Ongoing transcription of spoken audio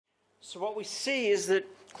So what we see is that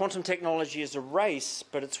quantum technology is a race,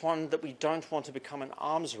 but it's one that we don't want to become an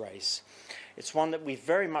arms race. It's one that we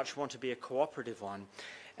very much want to be a cooperative one.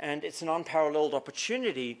 And it's an unparalleled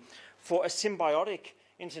opportunity for a symbiotic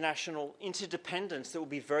international interdependence that will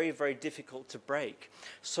be very, very difficult to break.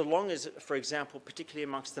 So long as, for example, particularly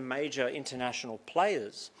amongst the major international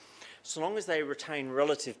players, so long as they retain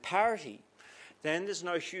relative parity, then there's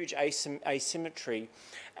no huge asymmetry.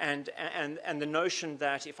 And the notion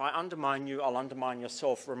that if I undermine you, I'll undermine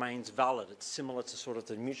yourself remains valid. It's similar to sort of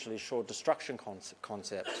the mutually assured destruction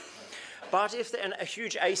concept. But if a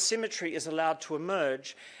huge asymmetry is allowed to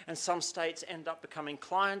emerge and some states end up becoming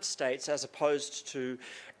client states as opposed to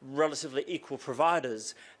relatively equal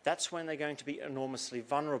providers, that's when they're going to be enormously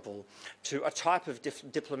vulnerable to a type of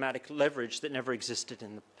diplomatic leverage that never existed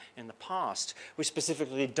in the past. We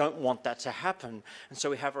specifically don't want that to happen, and so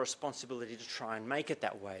we have a responsibility to try and make it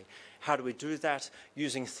that way. How do we do that?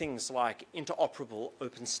 Using things like interoperable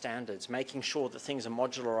open standards, making sure that things are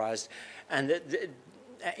modularized and that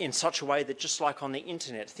in such a way that just like on the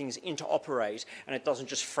internet, things interoperate and it doesn't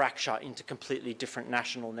just fracture into completely different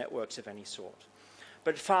national networks of any sort.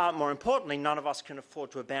 But far more importantly, none of us can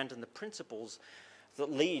afford to abandon the principles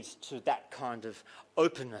that lead to that kind of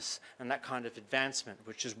openness and that kind of advancement,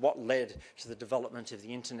 which is what led to the development of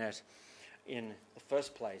the internet in the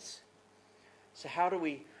first place. So how do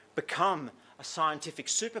we become a scientific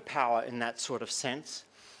superpower in that sort of sense?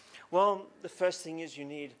 Well, the first thing is you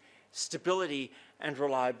need stability and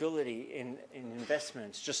reliability in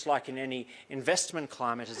investments. Just like in any investment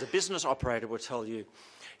climate, as a business operator will tell you,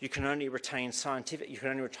 you can only retain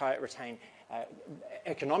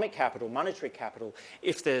economic capital, monetary capital,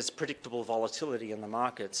 if there's predictable volatility in the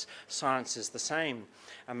markets. Science is the same.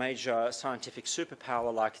 A major scientific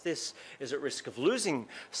superpower like this is at risk of losing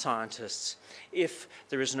scientists if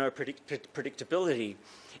there is no predictability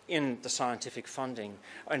in the scientific funding,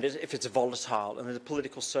 and if it's volatile and the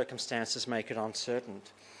political circumstances make it uncertain.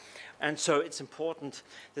 And so it's important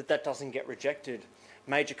that that doesn't get rejected.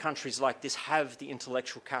 Major countries like this have the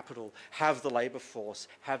intellectual capital, have the labour force,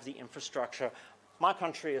 have the infrastructure. My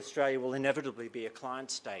country, Australia, will inevitably be a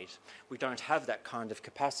client state. We don't have that kind of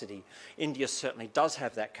capacity. India certainly does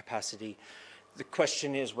have that capacity. The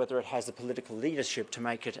question is whether it has the political leadership to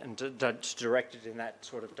make it and to direct it in that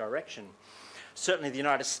sort of direction. Certainly the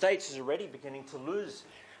United States is already beginning to lose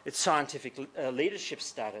its scientific leadership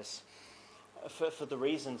status for the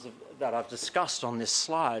reasons that I've discussed on this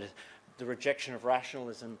slide. The rejection of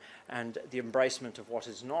rationalism and the embracement of what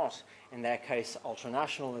is not, in their case,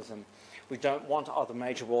 ultranationalism. We don't want other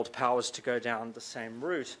major world powers to go down the same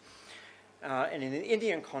route. And in the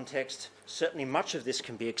Indian context, certainly much of this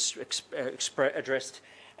can be addressed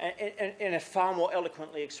in a far more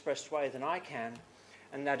eloquently expressed way than I can,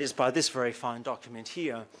 and that is by this very fine document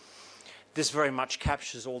here. This very much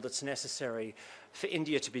captures all that's necessary for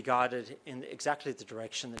India to be guided in exactly the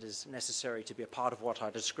direction that is necessary to be a part of what I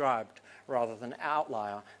described, rather than an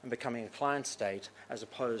outlier and becoming a client state as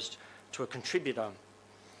opposed to a contributor.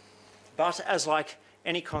 But as like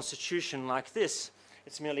any constitution like this,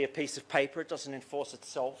 it's merely a piece of paper. It doesn't enforce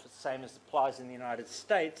itself. It's the same as applies in the United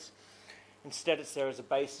States. Instead, it's there as a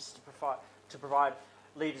basis to provide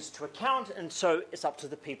leaders to account, and so it's up to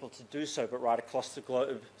the people to do so. But right across the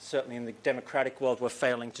globe, certainly in the democratic world, we're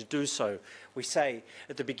failing to do so. We say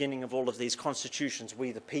at the beginning of all of these constitutions,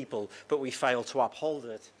 we the people, but we fail to uphold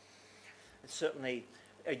it. It's certainly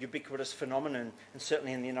a ubiquitous phenomenon, and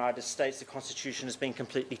certainly in the United States, the Constitution has been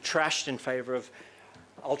completely trashed in favour of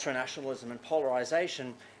ultranationalism and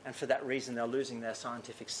polarisation, and for that reason they're losing their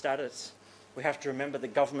scientific status. We have to remember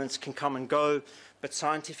that governments can come and go, but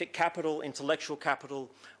scientific capital, intellectual capital,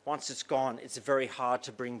 once it's gone, it's very hard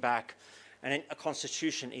to bring back. And in a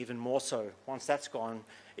constitution, even more so. Once that's gone,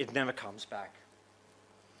 it never comes back.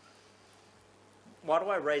 Why do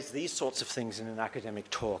I raise these sorts of things in an academic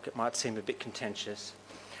talk? It might seem a bit contentious.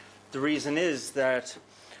 The reason is that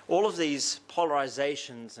all of these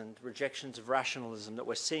polarizations and rejections of rationalism that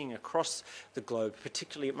we're seeing across the globe,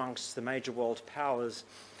 particularly amongst the major world powers,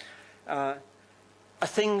 are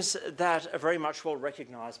things that are very much well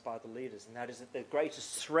recognised by the leaders, and that is that the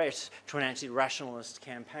greatest threat to an anti-rationalist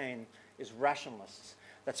campaign is rationalists.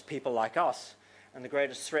 That's people like us. And the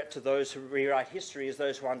greatest threat to those who rewrite history is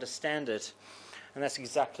those who understand it. And that's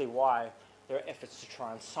exactly why there are efforts to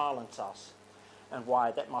try and silence us, and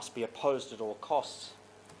why that must be opposed at all costs.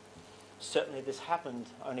 Certainly this happened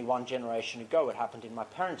only one generation ago. It happened in my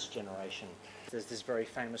parents' generation. There's this very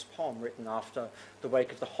famous poem written after the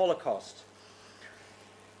wake of the Holocaust.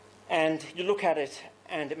 And you look at it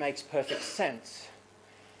and it makes perfect sense.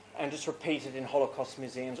 And it's repeated in Holocaust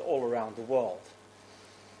museums all around the world.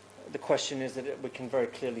 the question is that we can very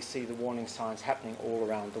clearly see the warning signs happening all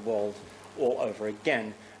around the world, all over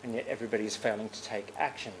again, and yet everybody is failing to take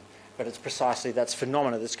action. But it's precisely that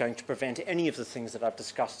phenomena that's going to prevent any of the things that I've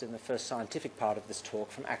discussed in the first scientific part of this talk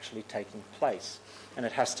from actually taking place, and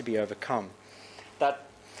it has to be overcome. That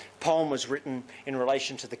poem was written in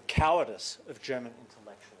relation to the cowardice of German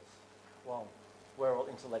intellectuals. Well, we're all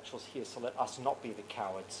intellectuals here, so let us not be the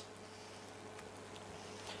cowards.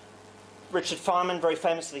 Richard Feynman very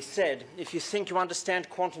famously said, if you think you understand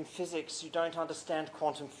quantum physics, you don't understand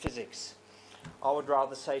quantum physics. I would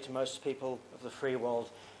rather say to most people of the free world,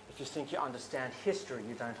 if you think you understand history,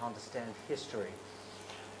 you don't understand history.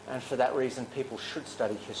 And for that reason, people should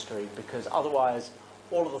study history, because otherwise,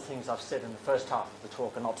 all of the things I've said in the first half of the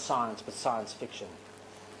talk are not science, but science fiction.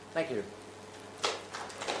 Thank you.